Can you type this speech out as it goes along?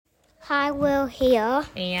Hi, Will here.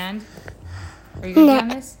 And are you going to be on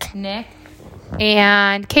this? Nick.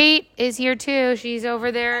 And Kate is here too. She's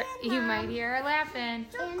over there. You might hear her laughing.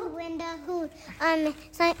 And Linda, who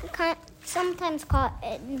sometimes called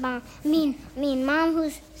Mom. Mom,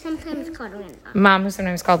 who's sometimes called Linda. Mom, who's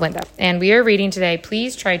sometimes called Linda. And we are reading today.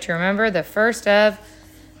 Please try to remember the 1st of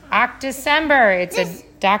October. It's a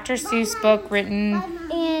Dr. Seuss book written.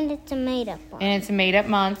 And it's a made-up one. And it's a made-up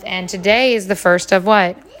month. And today is the 1st of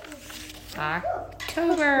what?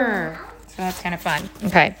 October. So that's kind of fun.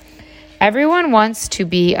 Okay. Everyone wants to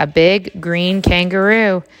be a big green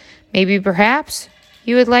kangaroo. Maybe perhaps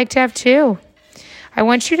you would like to have two. I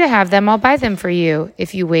want you to have them. I'll buy them for you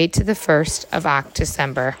if you wait to the 1st of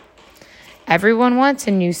October. Everyone wants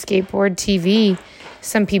a new skateboard TV.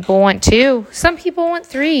 Some people want 2. Some people want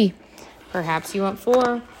 3. Perhaps you want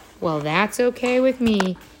 4. Well, that's okay with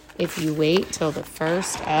me if you wait till the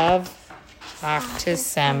 1st of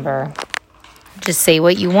October. Just say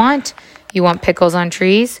what you want. You want pickles on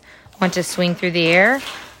trees? Want to swing through the air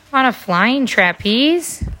on a flying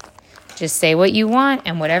trapeze? Just say what you want,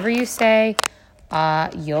 and whatever you say,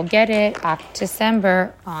 you'll get it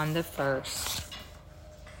October on the 1st.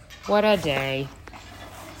 What a day.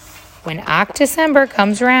 When October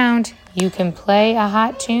comes round, you can play a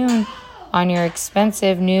hot tune on your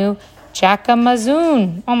expensive new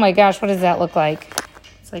Jacamazoon. Oh my gosh, what does that look like?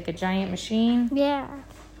 It's like a giant machine. Yeah.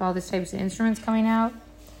 With all these types of instruments coming out.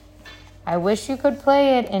 I wish you could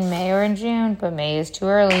play it in May or in June, but May is too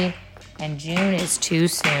early and June is too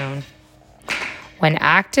soon. When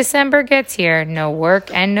October gets here, no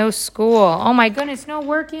work and no school. Oh my goodness, no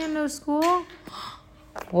work and no school?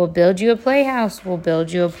 We'll build you a playhouse. We'll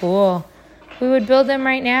build you a pool. We would build them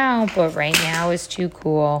right now, but right now is too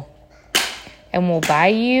cool. And we'll buy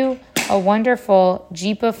you a wonderful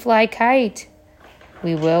Jeep-a-fly kite.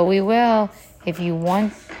 We will. If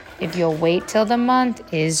you'll wait till the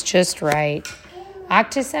month is just right.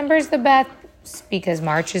 October's the best because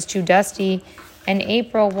March is too dusty, and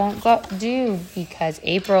April won't do because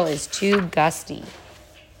April is too gusty.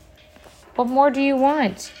 What more do you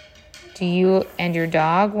want? Do you and your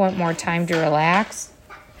dog want more time to relax?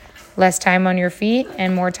 Less time on your feet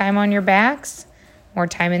and more time on your backs? More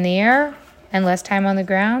time in the air and less time on the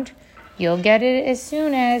ground? You'll get it as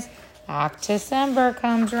soon as October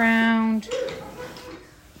comes round.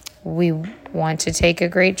 We want to take a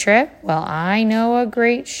great trip? Well, I know a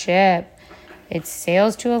great ship. It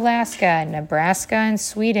sails to Alaska, Nebraska, and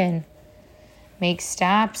Sweden. Makes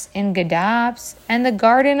stops in Gadops and the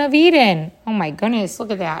Garden of Eden. Oh my goodness,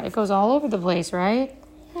 look at that. It goes all over the place, right?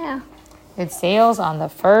 Yeah. It sails on the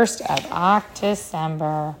 1st of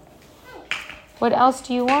October. What else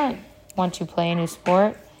do you want? Want to play a new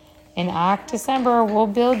sport? In October, we'll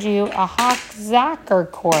build you a soccer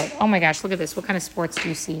court. Oh my gosh, look at this. What kind of sports do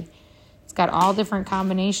you see? It's got all different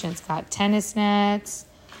combinations. It's got tennis nets,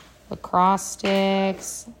 lacrosse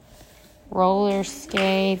sticks, roller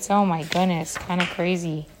skates. Oh my goodness, kind of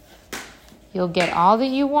crazy. You'll get all that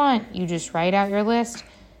you want. You just write out your list.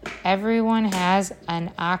 Everyone has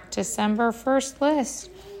an October 1st list.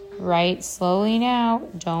 Write slowly now.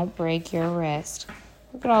 Don't break your wrist.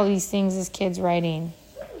 Look at all these things this kid's writing.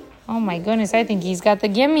 Oh my goodness, I think he's got the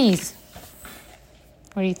gimmies.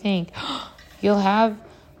 What do you think? You'll have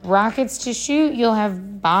rockets to shoot. You'll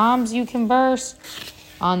have bombs you can burst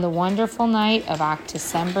on the wonderful night of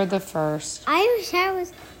October the 1st. I wish I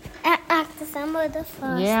was at October the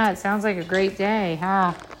 1st. Yeah, it sounds like a great day,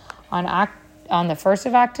 huh? On the 1st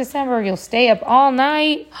of October, you'll stay up all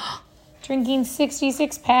night drinking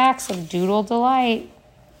 66 packs of Doodle Delight.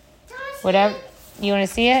 Whatever. You want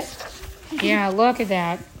to see it? Yeah, look at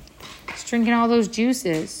that. It's drinking all those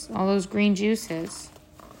juices, all those green juices.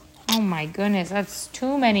 Oh my goodness, that's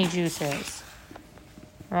too many juices.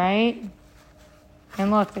 Right?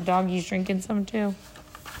 And look, the doggy's drinking some too.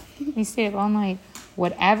 We stay up all night.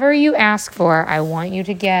 Whatever you ask for, I want you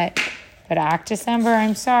to get. But October,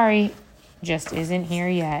 I'm sorry, just isn't here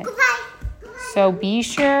yet. So be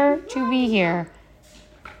sure to be here.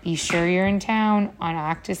 Be sure you're in town on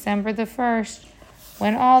October the 1st.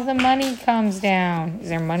 When all the money comes down. Is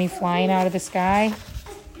there money flying out of the sky?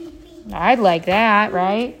 I'd like that,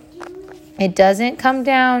 right? It doesn't come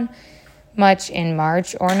down much in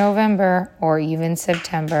March or November or even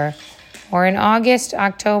September or in August,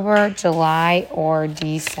 October, July, or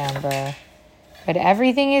December. But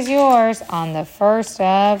everything is yours on the 1st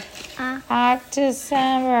of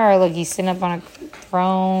October. Look, he's sitting up on a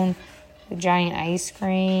throne. The giant ice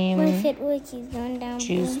cream. Look at Wicky's going down.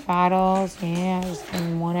 Juice bottles. Yeah, just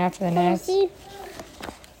one after the next.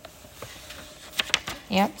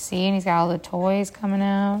 Yep, see, and he's got all the toys coming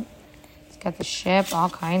out. He's Got the ship, all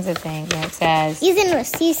kinds of things. And it says, Even a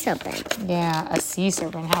sea serpent. yeah, a sea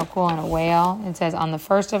serpent. How cool. And a whale. It says, on the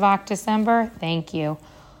 1st of December, thank you.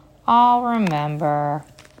 I'll remember.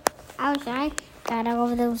 I wish I got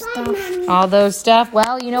all of those stuff. All those stuff.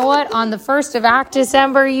 Well, you know what? On the 1st of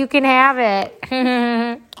December, you can have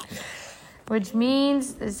it. Which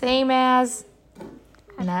means the same as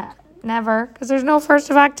never. Because there's no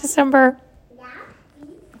 1st of December.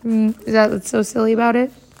 Is that what's so silly about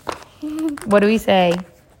it? What do we say?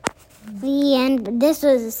 The end. This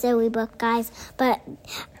was a silly book, guys. But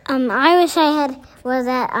I wish I was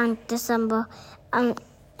at December.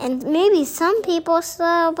 And maybe some people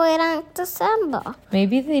celebrate on December.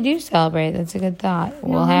 Maybe they do celebrate. That's a good thought.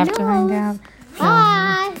 We'll have to find out.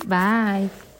 Bye. Bye.